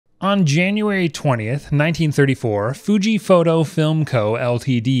On January 20th, 1934, Fujifilm Co.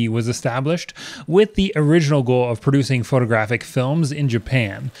 Ltd. was established with the original goal of producing photographic films in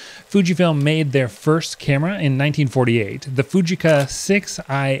Japan. Fujifilm made their first camera in 1948, the Fujica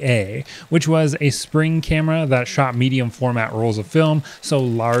 6IA, which was a spring camera that shot medium format rolls of film, so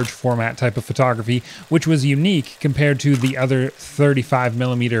large format type of photography, which was unique compared to the other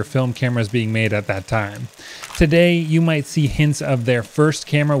 35mm film cameras being made at that time. Today, you might see hints of their first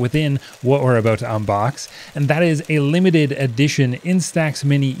camera within what we're about to unbox, and that is a limited edition Instax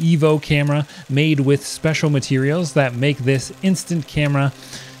Mini Evo camera made with special materials that make this instant camera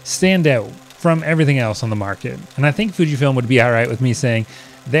stand out from everything else on the market. And I think Fujifilm would be alright with me saying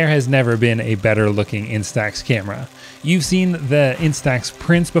there has never been a better looking Instax camera. You've seen the Instax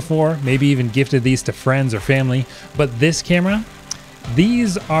prints before, maybe even gifted these to friends or family, but this camera,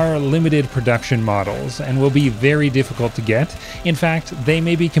 these are limited production models and will be very difficult to get. In fact, they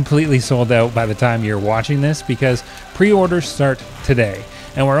may be completely sold out by the time you're watching this because pre-orders start today.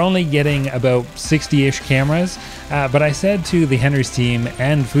 And we're only getting about 60-ish cameras. But I said to the Henry's team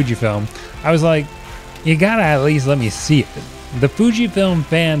and Fujifilm, I was like, you gotta at least let me see it. The Fujifilm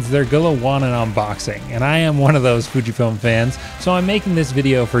fans, they're gonna want an unboxing, and I am one of those Fujifilm fans, so I'm making this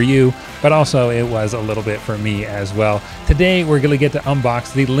video for you, but also it was a little bit for me as well. Today, we're gonna get to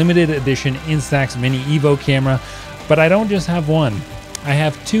unbox the limited edition Instax Mini Evo camera, but I don't just have one. I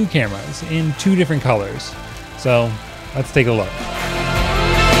have two cameras in two different colors. So, let's take a look.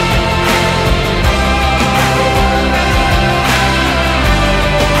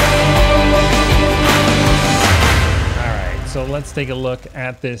 So let's take a look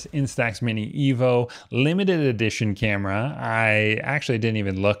at this Instax Mini Evo limited edition camera. I actually didn't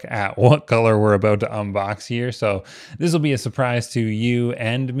even look at what color we're about to unbox here, so this will be a surprise to you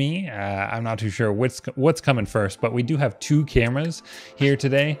and me. I'm not too sure what's coming first, but we do have two cameras here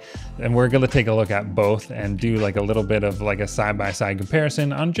today, and we're gonna take a look at both and do like a little bit of like a side-by-side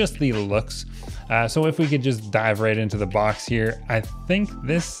comparison on just the looks. So if we could just dive right into the box here, I think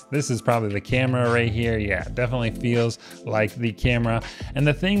this is probably the camera right here. Yeah, definitely feels like the camera. And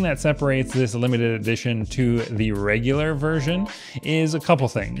the thing that separates this limited edition to the regular version is a couple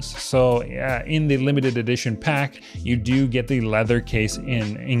things. So in the limited edition pack, you do get the leather case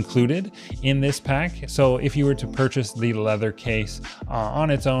included in this pack. So if you were to purchase the leather case on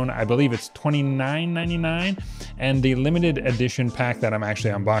its own, I believe it's $29.99. And the limited edition pack that I'm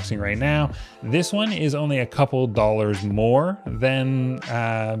actually unboxing right now, this one is only a couple dollars more than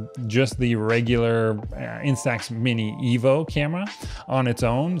just the regular Instax Mini Evo camera on its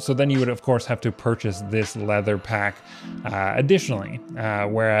own. So then you would of course have to purchase this leather pack additionally.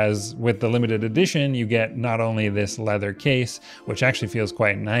 Whereas with the limited edition, you get not only this leather case, which actually feels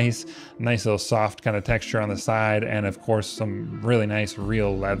quite nice little soft kind of texture on the side, and of course some really nice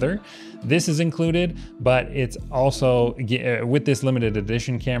real leather. This is included, but it's also, with this limited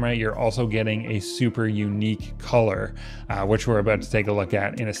edition camera, you're also getting a super unique color, which we're about to take a look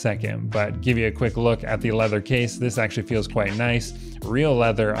at in a second. But give you a quick look at the leather case. This actually feels quite nice. Real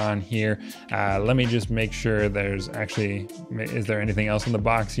leather on here. Let me just make sure there's actually, is there anything else in the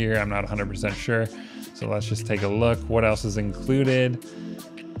box here? I'm not 100% sure. So let's just take a look. What else is included?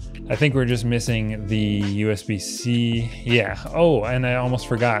 I think we're just missing the USB-C. Yeah. Oh, and I almost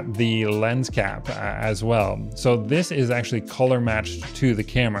forgot the lens cap as well. So this is actually color matched to the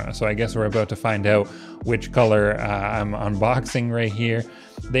camera. So I guess we're about to find out which color I'm unboxing right here.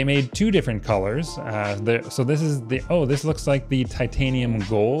 They made two different colors. So this is the, oh, this looks like the titanium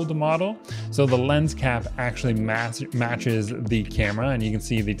gold model. So the lens cap actually matches the camera, and you can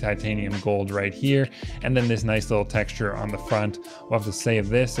see the titanium gold right here. And then this nice little texture on the front. We'll have to save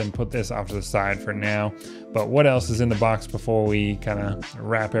this and put this off to the side for now. But what else is in the box before we kind of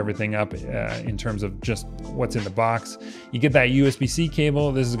wrap everything up in terms of just what's in the box? You get that USB-C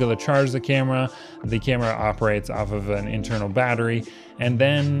cable. This is going to charge the camera. The camera operates off of an internal battery. And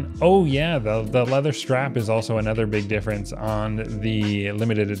then, oh yeah, the leather strap is also another big difference on the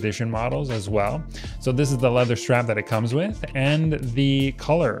limited edition models as well. So this is the leather strap that it comes with, and the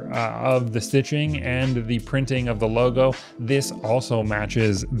color of the stitching and the printing of the logo. This also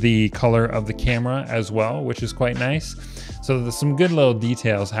matches the color of the camera as well, which is quite nice. So there's some good little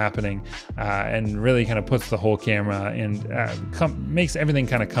details happening and really kind of puts the whole camera and makes everything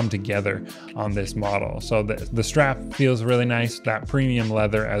kind of come together on this model. So the strap feels really nice, that premium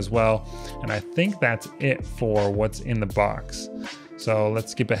leather as well. And I think that's it for what's in the box. So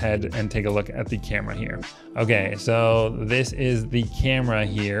let's skip ahead and take a look at the camera here. Okay, so this is the camera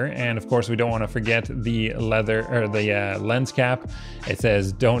here. And of course we don't want to forget the leather or the lens cap. It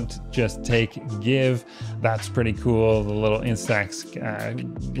says, don't just take, give. That's pretty cool. The little Instax,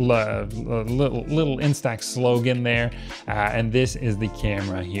 little Instax slogan there. And this is the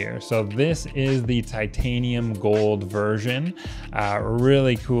camera here. So this is the titanium gold version.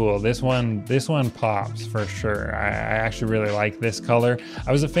 Really cool. This one pops for sure. I actually really like this color.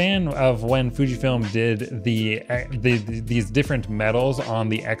 I was a fan of when Fujifilm did these different metals on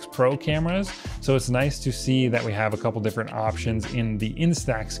the X Pro cameras. So it's nice to see that we have a couple different options in the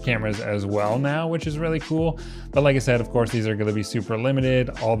Instax cameras as well now, which is really cool. But like I said, of course, these are going to be super limited.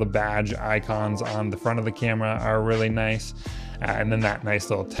 All the badge icons on the front of the camera are really nice. And then that nice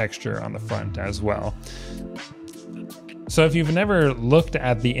little texture on the front as well. So if you've never looked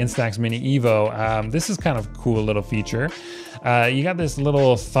at the Instax Mini Evo, this is kind of a cool little feature. You got this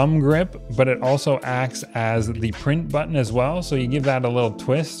little thumb grip, but it also acts as the print button as well. So you give that a little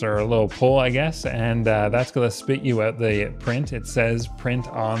twist or a little pull, I guess, and that's gonna spit you out the print. It says print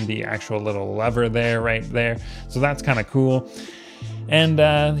on the actual little lever there, right there. So that's kind of cool. And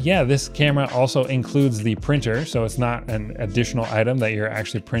yeah, this camera also includes the printer, so it's not an additional item that you're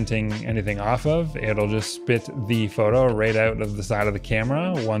actually printing anything off of. It'll just spit the photo right out of the side of the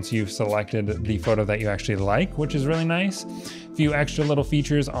camera once you've selected the photo that you actually like, which is really nice. A few extra little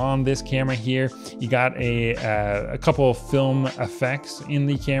features on this camera here. You got a couple film effects in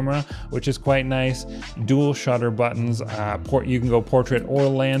the camera, which is quite nice. Dual shutter buttons. You can go portrait or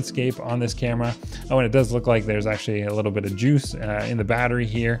landscape on this camera. Oh, and it does look like there's actually a little bit of juice in the battery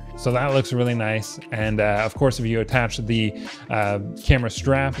here. So that looks really nice. And of course, if you attach the camera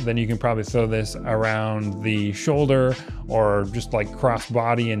strap, then you can probably throw this around the shoulder or just like cross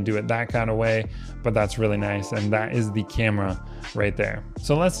body and do it that kind of way. But that's really nice. And that is the camera right there.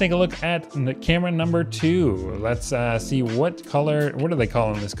 So let's take a look at the camera number 2. Let's see what color, what are they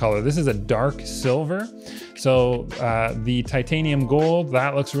calling this color? This is a dark silver. So the titanium gold,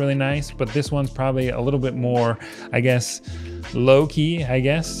 that looks really nice, but this one's probably a little bit more, I guess, low key, I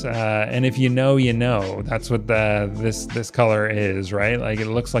guess. And if you know, you know, that's what this color is, right? Like it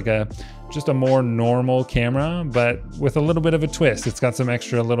looks like just a more normal camera, but with a little bit of a twist. It's got some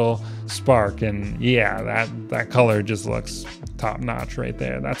extra little spark, and yeah, that color just looks top notch right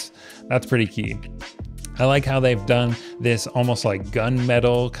there. That's pretty key. I like how they've done this almost like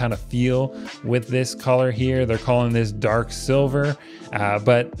gunmetal kind of feel with this color here. They're calling this dark silver,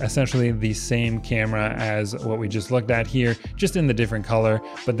 but essentially the same camera as what we just looked at here, just in the different color,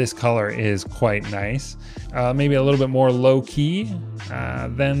 but this color is quite nice. Maybe a little bit more low key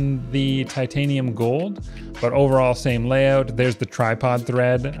than the titanium gold, but overall same layout. There's the tripod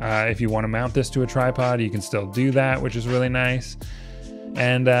thread. If you want to mount this to a tripod, you can still do that, which is really nice.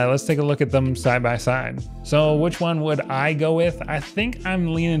 And let's take a look at them side by side. So which one would I go with? I think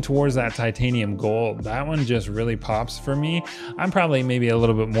I'm leaning towards that titanium gold. That one just really pops for me. I'm probably maybe a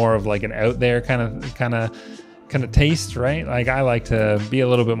little bit more of like an out there kind of taste, right? Like I like to be a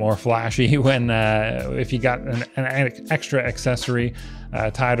little bit more flashy when if you got an extra accessory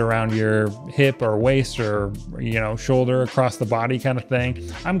tied around your hip or waist or, you know, shoulder, across the body kind of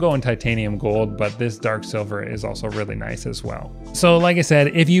thing. I'm going titanium gold, but this dark silver is also really nice as well. So like I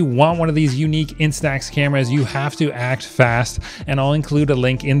said, if you want one of these unique Instax cameras, you have to act fast, and I'll include a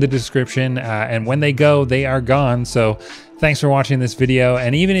link in the description, and when they go, they are gone. So thanks for watching this video,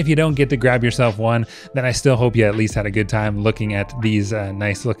 and even if you don't get to grab yourself one, then I still hope you at least had a good time looking at these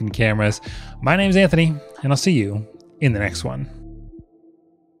nice looking cameras. My name's Anthony, and I'll see you in the next one.